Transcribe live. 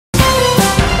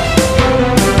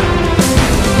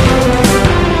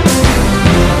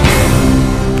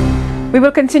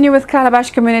will continue with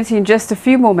Calabash community in just a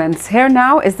few moments. Here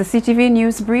now is the CTV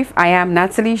News Brief. I am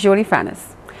Natalie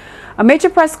Jolie-Fanis. A major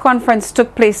press conference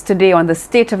took place today on the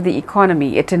state of the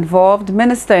economy. It involved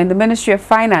Minister in the Ministry of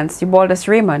Finance, Eubaldus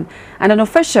Raymond, and an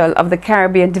official of the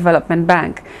Caribbean Development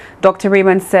Bank. Dr.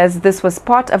 Raymond says this was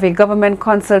part of a government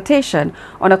consultation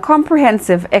on a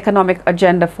comprehensive economic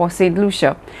agenda for St.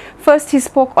 Lucia. First, he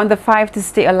spoke on the Five to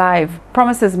Stay Alive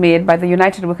promises made by the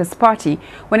United Workers' Party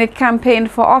when it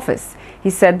campaigned for office. He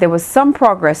said there was some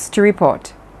progress to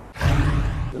report.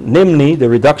 Namely, the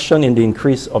reduction in the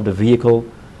increase of the vehicle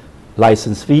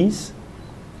license fees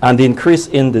and the increase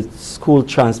in the school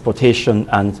transportation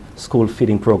and school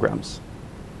feeding programs.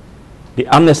 The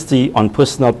amnesty on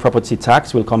personal property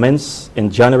tax will commence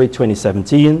in January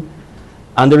 2017,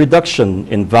 and the reduction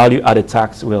in value-added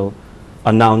tax will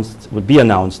be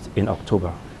announced in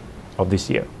October of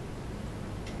this year.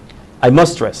 I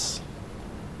must stress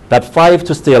that Five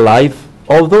to Stay Alive,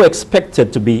 although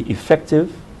expected to be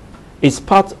effective, is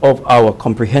part of our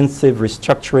comprehensive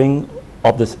restructuring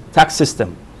of the tax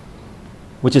system,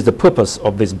 which is the purpose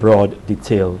of this broad,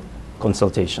 detailed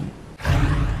consultation.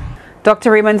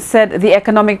 Dr. Raymond said the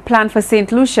economic plan for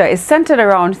St. Lucia is centered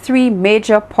around three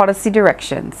major policy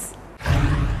directions.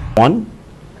 1.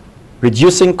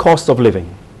 Reducing cost of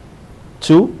living.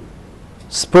 2.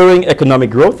 Spurring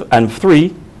economic growth. And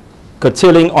 3.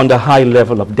 Curtailing on the high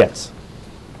level of debt.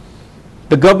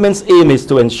 The government's aim is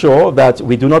to ensure that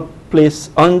we do not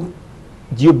place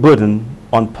undue burden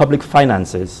on public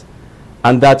finances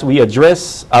and that we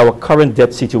address our current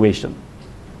debt situation.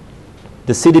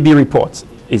 The CDB report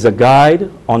is a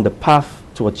guide on the path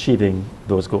to achieving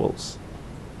those goals.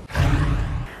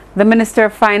 The Minister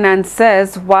of Finance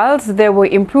says whilst there were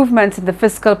improvements in the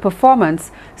fiscal performance,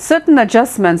 certain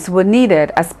adjustments were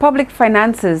needed as public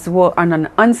finances were on an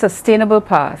unsustainable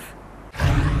path.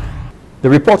 The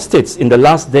report states in the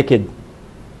last decade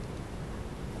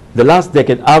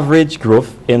average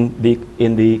growth in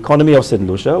the economy of St.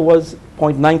 Lucia was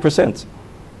 0.9%.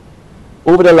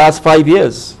 Over the last 5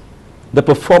 years, the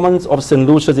performance of St.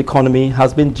 Lucia's economy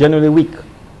has been generally weak,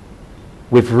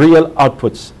 with real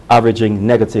outputs averaging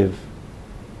negative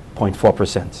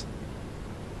 0.4%.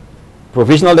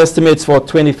 Provisional estimates for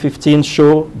 2015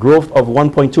 show growth of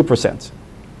 1.2%,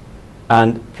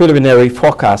 and preliminary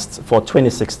forecasts for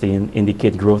 2016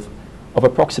 indicate growth of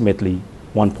approximately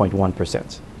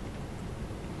 1.1%.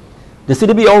 The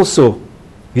CDB also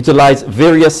utilized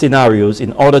various scenarios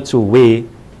in order to weigh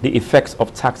the effects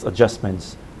of tax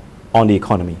adjustments on the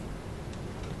economy.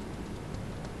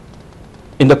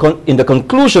 In the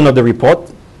conclusion of the report,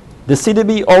 the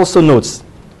CDB also notes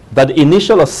that the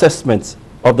initial assessment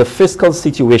of the fiscal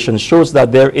situation shows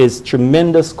that there is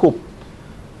tremendous scope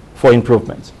for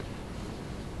improvement.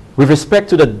 With respect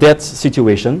to the debt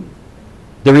situation,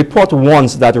 the report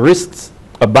warns that risks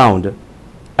abound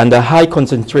and the high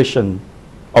concentration,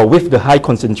 or with the high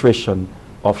concentration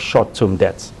of short-term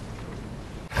debts.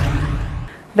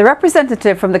 The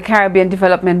representative from the Caribbean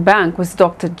Development Bank was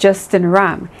Dr. Justin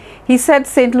Ram. He said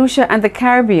St. Lucia and the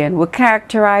Caribbean were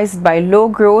characterized by low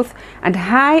growth and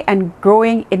high and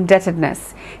growing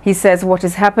indebtedness. He says what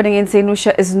is happening in St.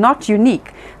 Lucia is not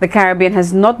unique. The Caribbean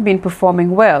has not been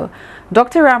performing well.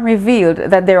 Dr. Ram revealed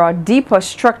that there are deeper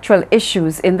structural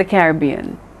issues in the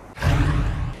Caribbean.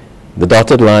 The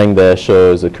dotted line there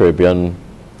shows the Caribbean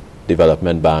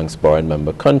Development Bank's borrowing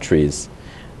member countries.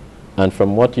 And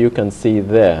from what you can see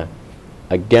there,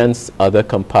 against other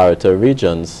comparator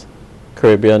regions,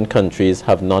 Caribbean countries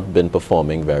have not been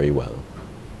performing very well.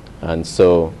 And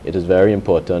so it is very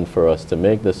important for us to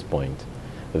make this point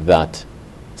that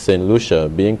St. Lucia,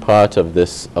 being part of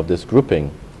this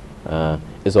grouping,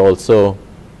 is also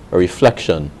a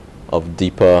reflection of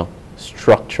deeper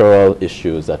structural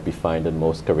issues that we find in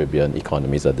most Caribbean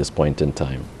economies at this point in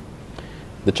time.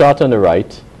 The chart on the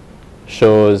right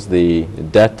shows the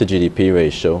debt to GDP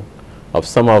ratio of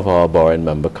some of our borrowing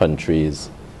member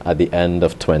countries at the end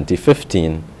of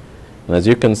 2015. And as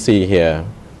you can see here,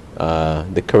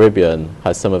 the Caribbean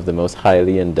has some of the most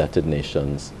highly indebted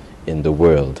nations in the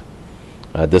world.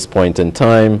 At this point in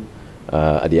time,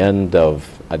 at the end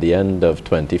of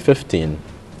 2015,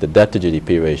 the debt to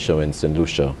GDP ratio in St.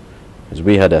 Lucia, as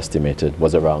we had estimated,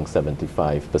 was around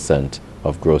 75%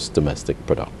 of gross domestic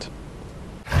product.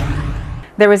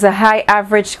 There is a high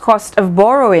average cost of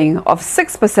borrowing of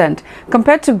 6%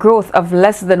 compared to growth of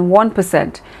less than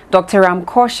 1%. Dr. Ram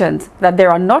cautions that there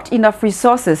are not enough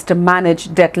resources to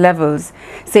manage debt levels.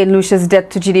 St. Lucia's debt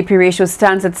to GDP ratio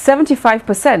stands at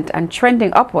 75% and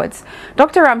trending upwards.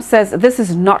 Dr. Ram says this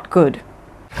is not good.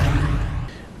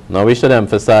 Now we should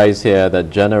emphasize here that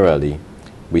generally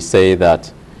we say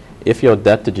that if your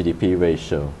debt to GDP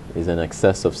ratio is in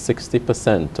excess of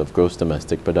 60% of gross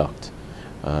domestic product,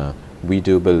 we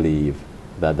do believe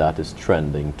that that is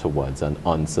trending towards an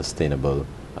unsustainable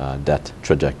debt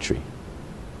trajectory.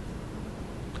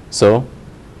 So,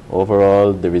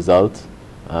 overall, the result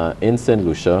in St.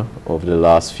 Lucia over the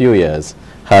last few years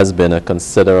has been a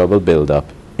considerable buildup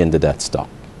in the debt stock.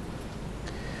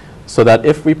 So that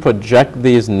if we project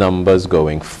these numbers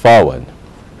going forward,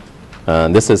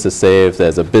 and this is to say if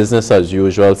there's a business as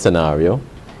usual scenario,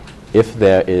 if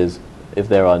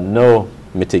there are no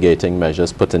mitigating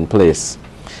measures put in place,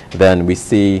 then we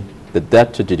see the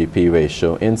debt to GDP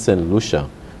ratio in St. Lucia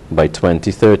by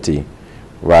 2030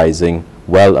 rising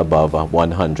well above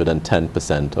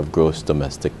 110% of gross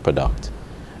domestic product.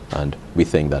 And we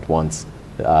think that once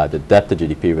the debt to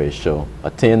GDP ratio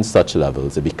attains such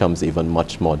levels, it becomes even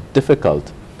much more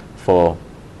difficult for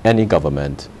any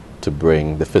government to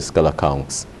bring the fiscal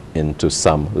accounts into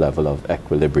some level of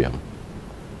equilibrium.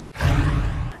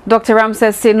 Dr. Ram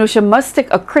says St. Lucia must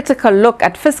take a critical look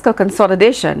at fiscal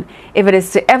consolidation if it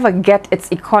is to ever get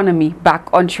its economy back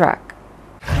on track.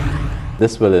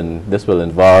 This will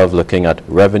involve looking at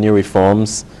revenue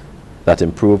reforms that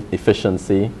improve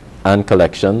efficiency and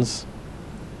collections,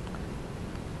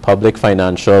 public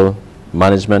financial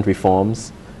management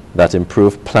reforms that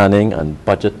improve planning and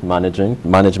budget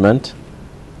management,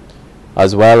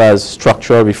 as well as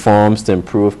structural reforms to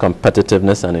improve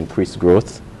competitiveness and increase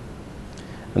growth.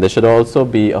 And there should also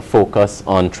be a focus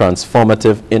on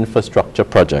transformative infrastructure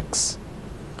projects,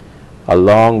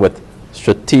 along with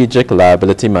strategic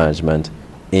liability management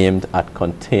aimed at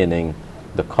containing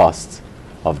the cost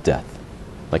of debt.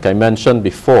 Like I mentioned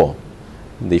before,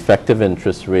 the effective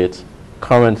interest rate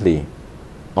currently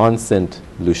on St.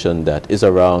 Lucian debt is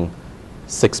around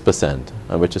 6%,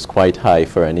 and which is quite high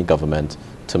for any government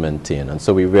to maintain. And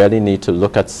so we really need to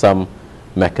look at some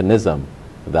mechanism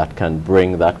that can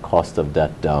bring that cost of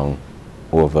debt down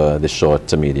over the short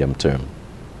to medium term.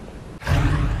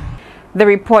 The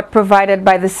report provided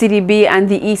by the CDB and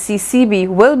the ECCB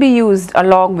will be used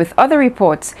along with other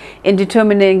reports in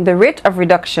determining the rate of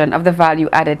reduction of the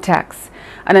value-added tax.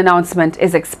 An announcement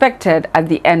is expected at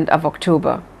the end of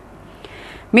October.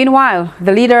 Meanwhile,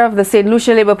 the leader of the St.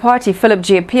 Lucia Labour Party, Philip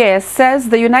J. Pierce, says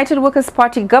the United Workers'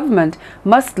 Party government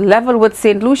must level with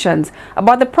St. Lucians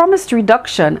about the promised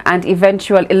reduction and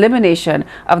eventual elimination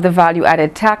of the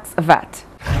value-added tax VAT.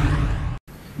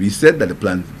 We said that the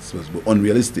plans were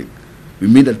unrealistic. We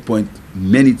made that point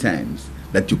many times,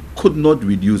 that you could not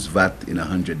reduce VAT in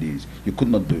 100 days. You could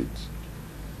not do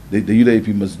it. The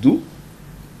UWP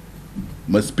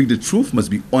must speak the truth, must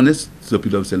be honest to the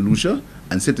people of St. Lucia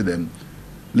and say to them,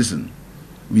 listen,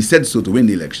 we said so to win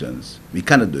the elections. We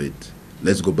cannot do it.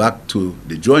 Let's go back to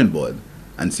the drawing board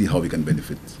and see how we can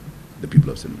benefit the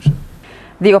people of St. Lucia.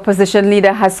 The opposition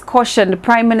leader has cautioned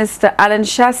Prime Minister Alan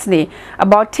Chasney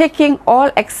about taking all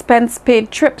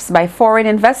expense-paid trips by foreign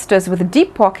investors with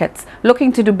deep pockets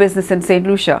looking to do business in St.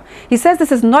 Lucia. He says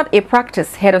this is not a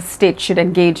practice head of state should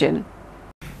engage in.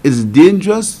 It's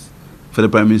dangerous for the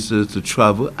Prime Minister to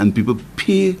travel and people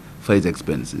pay for his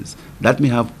expenses. That may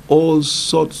have all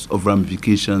sorts of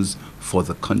ramifications for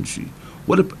the country.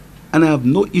 And I have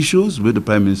no issues with the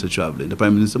Prime Minister traveling. The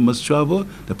Prime Minister must travel,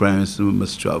 the Prime Minister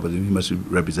must travel, and he must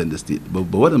represent the state. But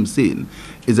what I'm saying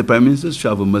is the Prime Minister's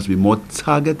travel must be more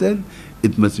targeted,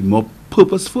 it must be more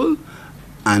purposeful,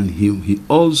 and he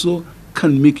also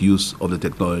can make use of the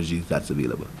technology that's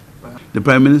available. The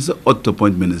Prime Minister ought to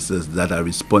appoint ministers that are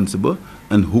responsible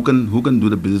and who can do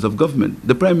the business of government.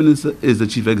 The Prime Minister is the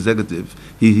chief executive.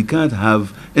 He can't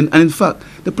have, and in fact,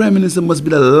 the Prime Minister must be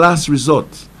the last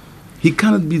resort. He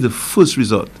cannot be the first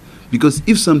resort, because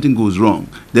if something goes wrong,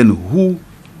 then who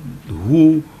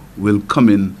will come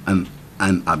in and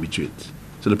arbitrate?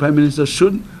 So the Prime Minister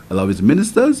should allow his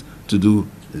ministers to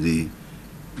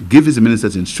give his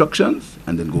ministers instructions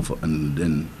and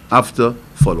then after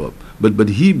follow up. But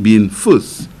he being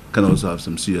first can also have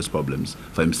some serious problems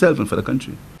for himself and for the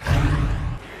country.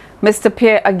 Mr.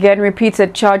 Pierre again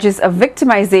repeated charges of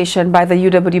victimization by the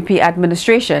UWP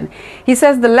administration. He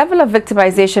says the level of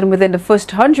victimization within the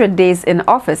first 100 days in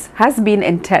office has been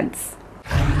intense.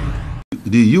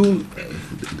 The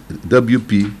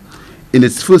UWP in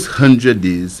its first 100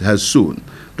 days has shown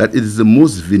that it is the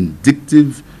most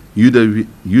vindictive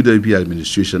UWP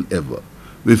administration ever,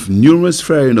 with numerous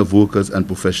firing of workers and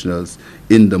professionals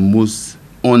in the most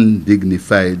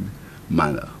undignified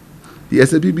manner. The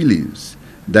SLP believes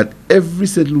that every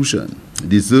St. Lucian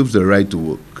deserves the right to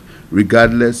work,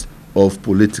 regardless of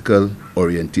political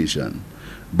orientation,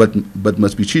 but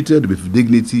must be treated with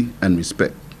dignity and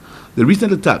respect. The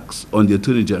recent attacks on the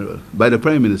Attorney General by the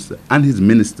Prime Minister and his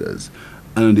ministers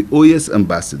and on the OAS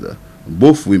ambassador,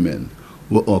 both women,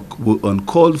 were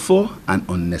uncalled for and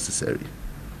unnecessary.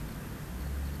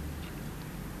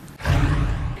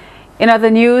 In other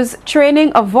news,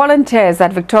 training of volunteers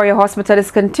at Victoria Hospital is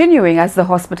continuing as the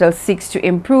hospital seeks to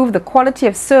improve the quality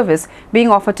of service being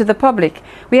offered to the public.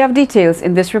 We have details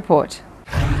in this report.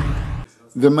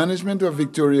 The management of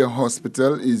Victoria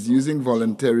Hospital is using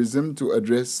volunteerism to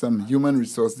address some human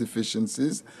resource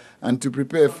deficiencies and to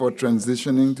prepare for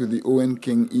transitioning to the Owen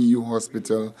King EU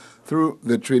Hospital through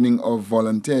the training of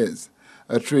volunteers.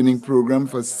 A training program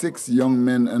for 6 young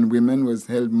men and women was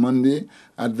held Monday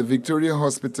at the Victoria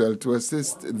Hospital to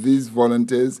assist these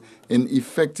volunteers in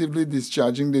effectively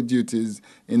discharging their duties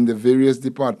in the various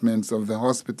departments of the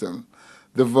hospital.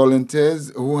 The volunteers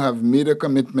who have made a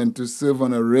commitment to serve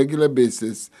on a regular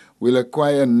basis will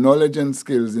acquire knowledge and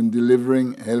skills in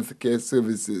delivering healthcare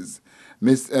services.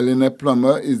 Ms. Elena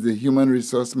Plummer is the Human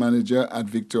Resource Manager at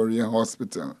Victoria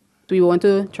Hospital. We want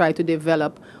to try to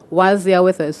develop, whilst they are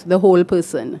with us, the whole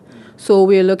person. So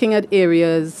we're looking at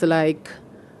areas like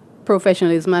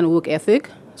professionalism and work ethic.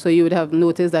 So you would have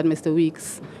noticed that Mr.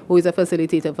 Weeks, who is a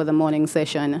facilitator for the morning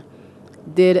session,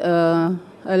 did a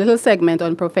little segment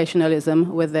on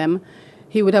professionalism with them.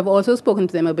 He would have also spoken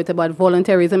to them a bit about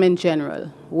volunteerism in general.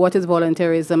 What is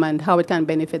volunteerism and how it can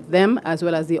benefit them as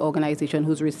well as the organization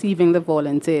who's receiving the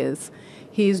volunteers.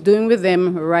 He's doing with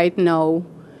them right now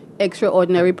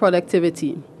extraordinary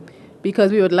productivity,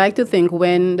 because we would like to think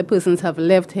when the persons have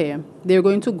left here, they're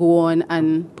going to go on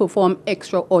and perform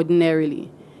extraordinarily.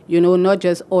 You know, not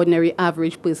just ordinary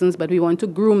average persons, but we want to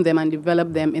groom them and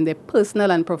develop them in their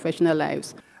personal and professional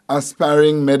lives.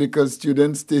 Aspiring medical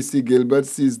student Stacey Gilbert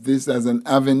sees this as an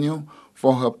avenue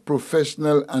for her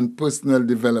professional and personal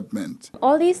development.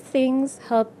 All these things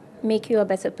help make you a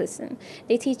better person.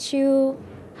 They teach you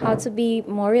how to be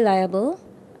more reliable,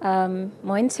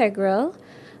 more integral,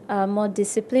 more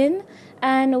disciplined,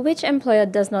 and which employer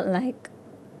does not like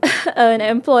an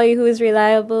employee who is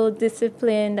reliable,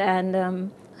 disciplined,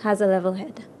 and has a level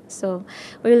head. So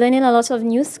we're learning a lot of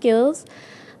new skills,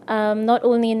 not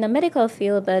only in the medical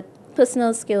field, but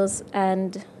personal skills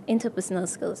and interpersonal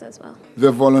skills as well.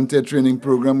 The volunteer training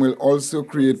program will also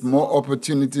create more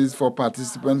opportunities for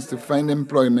participants to find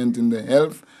employment in the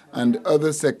health and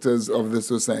other sectors of the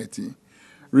society.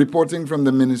 Reporting from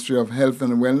the Ministry of Health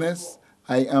and Wellness,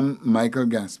 I am Michael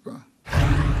Gasper.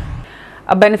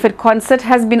 A benefit concert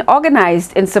has been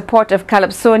organized in support of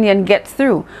Calypsonian Get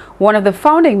Through, one of the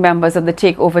founding members of the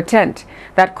Takeover Tent.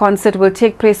 That concert will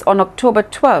take place on October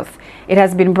 12th. It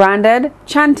has been branded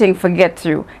Chanting for Get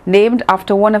Through, named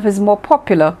after one of his more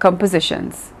popular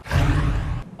compositions.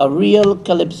 A real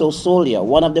Calypso soldier,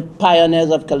 one of the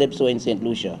pioneers of Calypso in St.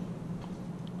 Lucia.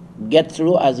 Get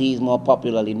Through, as he is more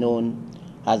popularly known,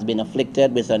 has been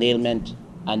afflicted with an ailment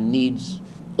and needs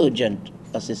urgent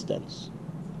assistance.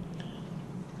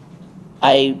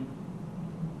 I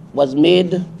was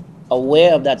made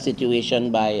aware of that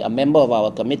situation by a member of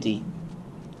our committee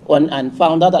and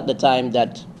found out at the time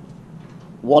that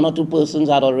 1 or 2 persons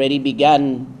had already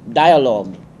begun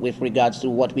dialogue with regards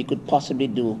to what we could possibly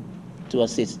do to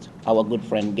assist our good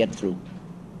friend Get Through.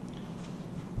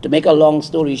 To make a long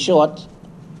story short,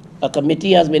 a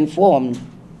committee has been formed,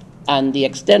 and the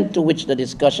extent to which the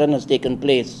discussion has taken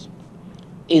place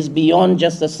is beyond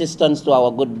just assistance to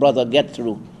our good brother Get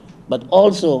Through, but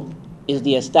also is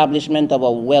the establishment of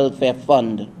a welfare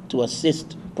fund to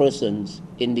assist persons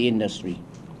in the industry.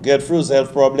 Get Through's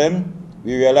health problem,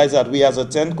 we realized that we as a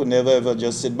tent could never ever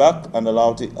just sit back and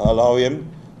allow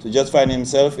him to just find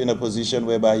himself in a position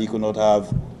whereby he could not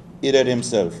have aided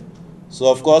himself. So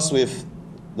of course, with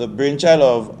the brainchild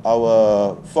of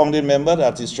our founding member,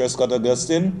 that is Trescott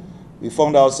Augustine, we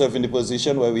found ourselves in the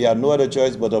position where we had no other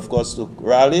choice but of course to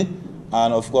rally.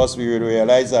 And of course, we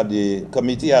realize that the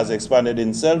committee has expanded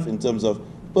itself in terms of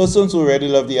persons who really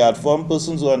love the art form,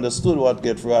 persons who understood what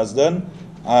Get Through has done.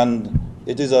 And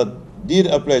it is indeed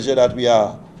a pleasure that we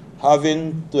are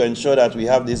having to ensure that we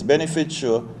have this benefit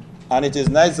show. And it is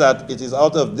nice that it is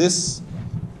out of this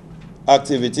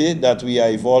activity that we are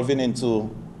evolving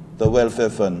into the welfare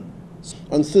fund.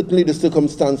 And certainly the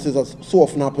circumstances, as so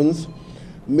often happens,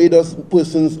 made us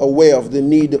persons aware of the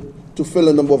need to fill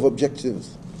a number of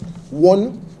objectives.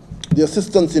 One, the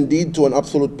assistance indeed to an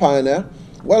absolute pioneer.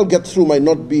 While Get Through might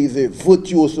not be the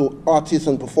virtuoso artist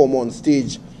and performer on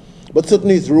stage, but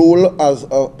certainly his role as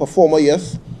a performer,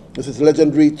 yes. This is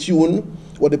legendary tune,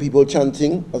 What the People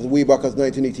Chanting, as way back as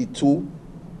 1982.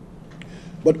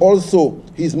 But also,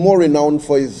 he's more renowned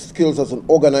for his skills as an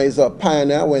organizer, a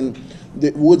pioneer, when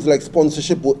The words like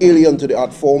sponsorship were alien to the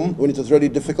art form when it was really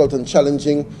difficult and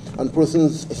challenging, and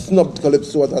persons snubbed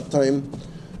Calypso at that time.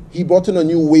 He brought in a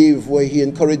new wave where he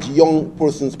encouraged young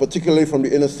persons, particularly from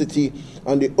the inner city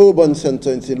and the urban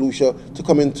center in St. Lucia, to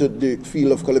come into the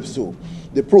field of Calypso.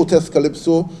 They protest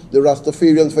Calypso. The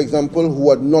Rastafarians, for example, who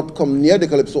had not come near the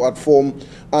Calypso art form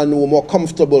and were more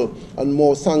comfortable and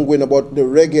more sanguine about the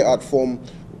reggae art form,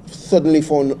 suddenly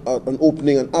found an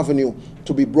opening, an avenue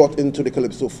to be brought into the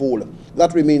Calypso fold.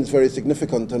 That remains very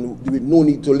significant, and with no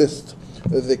need to list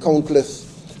the countless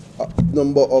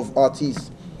number of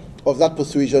artists of that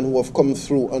persuasion who have come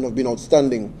through and have been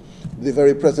outstanding. The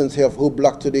very presence here of Herb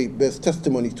Black today bears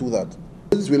testimony to that.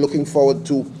 We're looking forward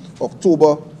to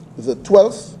October the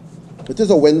 12th. It is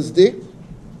a Wednesday,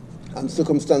 and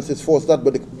circumstances force that,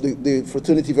 but the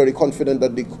fraternity very confident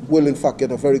that they will in fact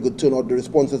get a very good turnout. The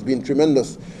response has been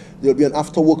tremendous. There'll be an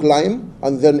after-work lime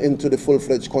and then into the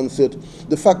full-fledged concert.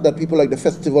 The fact that people like the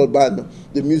festival band,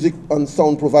 the music and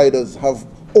sound providers have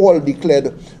all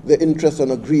declared their interest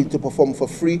and agreed to perform for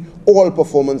free. All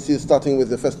performances, starting with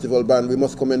the festival band, we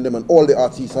must commend them, and all the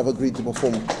artists have agreed to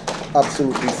perform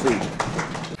absolutely free.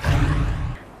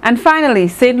 And finally,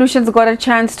 St. Lucians got a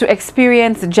chance to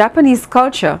experience Japanese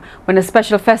culture when a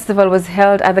special festival was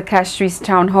held at the Castries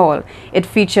Town Hall. It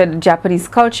featured Japanese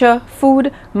culture,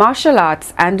 food, martial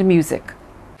arts, and music.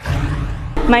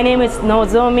 My name is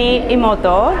Nozomi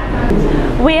Imoto.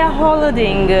 We are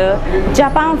holding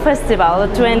Japan Festival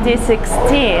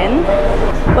 2016.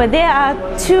 Well, there are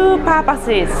two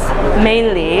purposes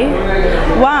mainly.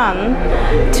 One,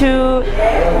 to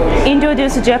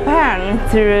introduce Japan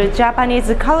through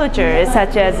Japanese culture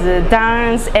such as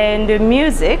dance and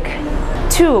music.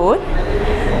 Two,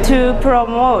 to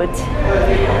promote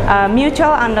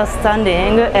mutual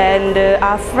understanding and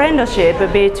a friendship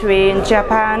between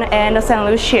Japan and St.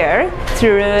 Lucia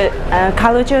through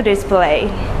cultural display.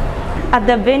 At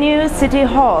the venue City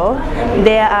Hall,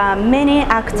 there are many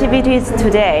activities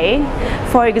today.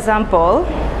 For example,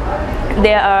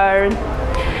 there are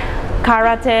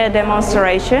karate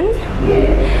demonstration,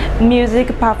 music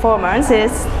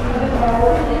performances,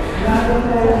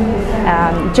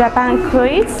 Japan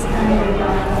quiz,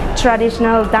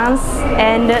 traditional dance,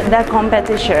 and the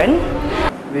competition.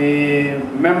 The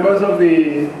members of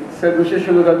the St. Lucia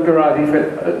Shodokan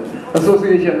Karate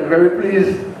Association are very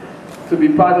pleased to be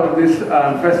part of this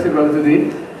festival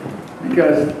today,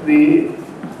 because the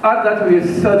art that we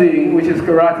are studying, which is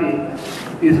karate,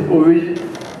 is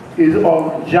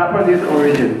of Japanese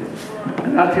origin.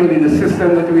 And actually the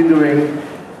system that we're doing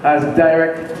has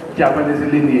direct Japanese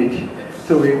lineage.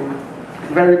 So we're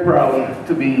very proud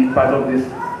to be part of this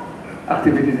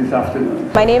activity this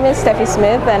afternoon. My name is Steffi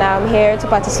Smith, and I'm here to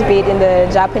participate in the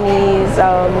Japanese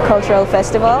Cultural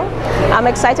Festival. I'm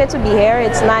excited to be here.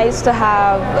 It's nice to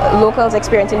have locals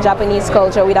experiencing Japanese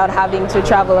culture without having to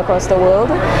travel across the world.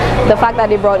 The fact that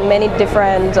they brought many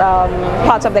different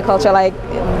parts of the culture, like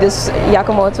this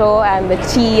Yakumoto and the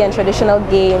tea and traditional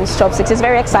games, chopsticks, is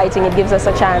very exciting. It gives us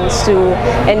a chance to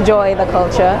enjoy the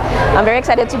culture. I'm very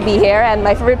excited to be here, and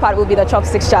my favorite part will be the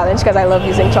chopsticks challenge, because I love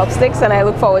using chopsticks and I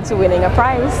look forward to winning a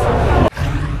prize.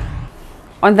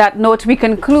 On that note, we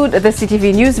conclude the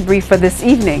CTV News Brief for this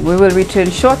evening. We will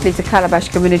return shortly to Calabash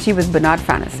Community with Bernard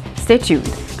Fanis. Stay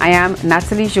tuned. I am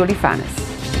Natalie Jolie Fanis.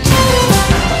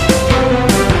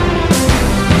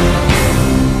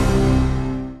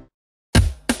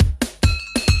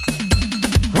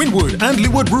 Winwood and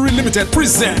Leeward Brewery Limited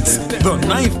presents the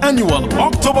 9th annual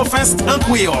Oktoberfest and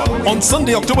Quail on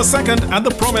Sunday, October 2nd at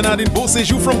the Promenade in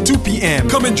Beausejour from 2 p.m.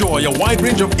 Come enjoy a wide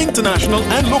range of international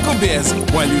and local beers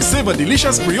while you savor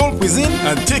delicious Creole cuisine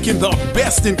and take in the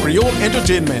best in Creole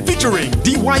entertainment, featuring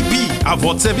DYP,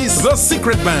 Avot Service, The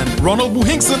Secret Band, Ronald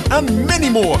Buhingson, and many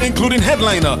more, including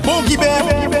headliner Bogey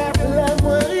Bear.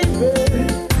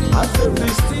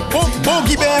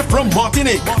 Bogey Bear from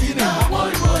Martinique.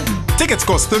 Tickets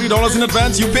cost $30 in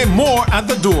advance. You pay more at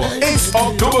the door. 8th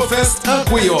Oktoberfest and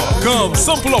Quail. Come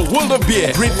sample a world of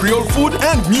beer, great Creole food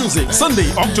and music.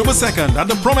 Sunday, October 2nd at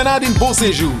the Promenade in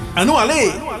Beausejour. Anu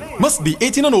Ale. Must be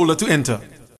 18 and older to enter.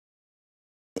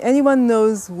 Anyone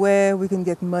knows where we can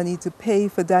get money to pay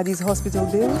for Daddy's hospital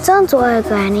bill? Don't worry,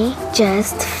 Granny.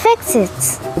 Just fix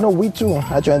it. You know, we too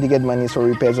are trying to get money for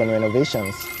repairs and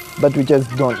renovations, but we just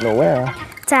don't know where.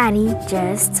 Daddy,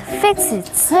 just fix it.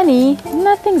 Honey,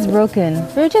 nothing's broken.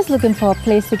 We're just looking for a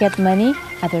place to get money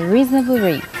at a reasonable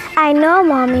rate. I know,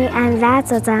 Mommy, and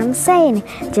that's what I'm saying.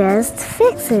 Just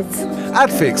fix it. At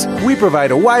Fix, we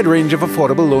provide a wide range of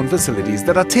affordable loan facilities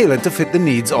that are tailored to fit the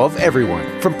needs of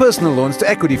everyone. From personal loans to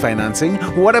equity financing,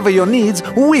 whatever your needs,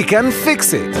 we can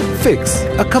fix it. Fix,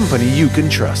 a company you can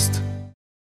trust.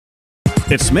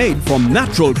 It's made from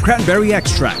natural cranberry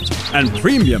extract and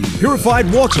premium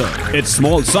purified water. Its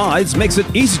small size makes it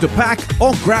easy to pack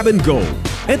or grab and go.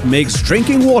 It makes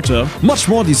drinking water much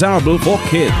more desirable for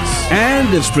kids.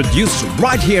 And it's produced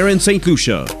right here in St.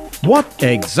 Lucia. What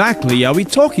exactly are we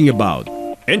talking about?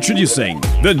 Introducing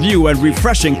the new and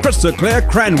refreshing Crystal Clear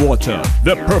Cran Water,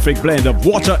 the perfect blend of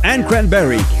water and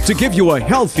cranberry to give you a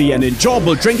healthy and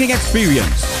enjoyable drinking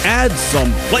experience. Add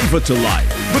some flavor to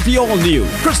life with the all-new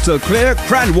Crystal Clear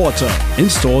Cran Water in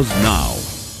stores now.